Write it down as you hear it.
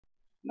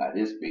Now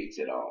this beats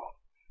it all.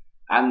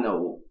 I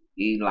know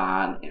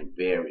Elon and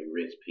very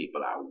rich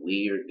people are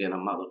weird than a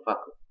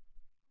motherfucker.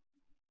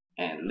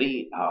 And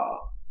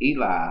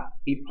Eli,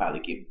 he probably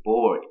get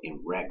bored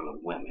in regular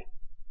women.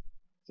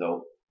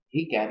 So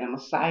he got him a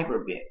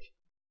cyber bitch.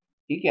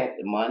 He got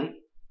the money.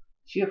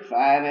 She a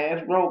fine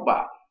ass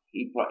robot.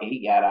 He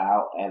got her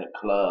out at a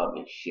club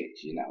and shit,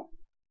 you know.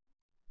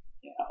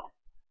 You know.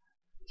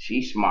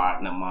 She smart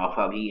in the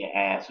motherfucker. He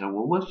asked her,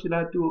 well, what should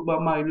I do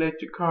about my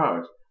electric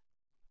cars?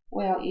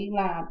 Well,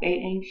 Eli, they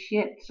ain't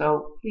shit,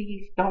 so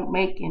please don't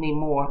make any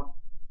more.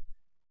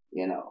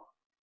 You know.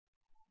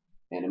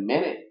 In a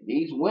minute,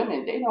 these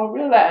women, they don't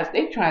realize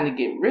they trying to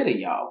get rid of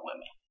y'all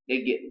women.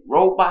 They getting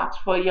robots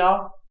for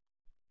y'all.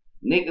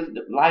 Niggas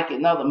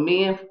liking other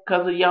men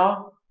because of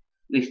y'all.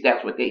 At least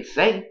that's what they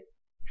say.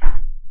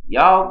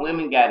 Y'all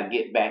women gotta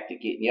get back to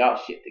getting y'all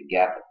shit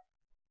together.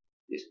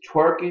 This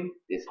twerking,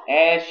 this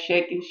ass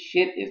shaking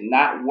shit is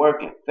not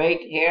working.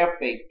 Fake hair,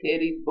 fake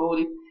titties,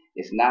 booty,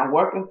 it's not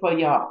working for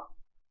y'all.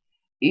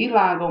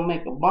 Elon gonna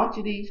make a bunch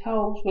of these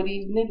hoes for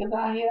these niggas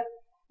out here,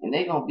 and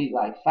they gonna be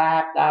like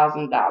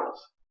 $5,000.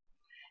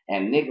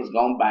 And niggas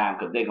gonna buy them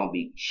because they gonna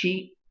be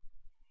cheap.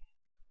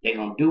 They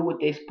gonna do what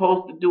they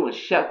supposed to do and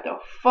shut the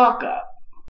fuck up.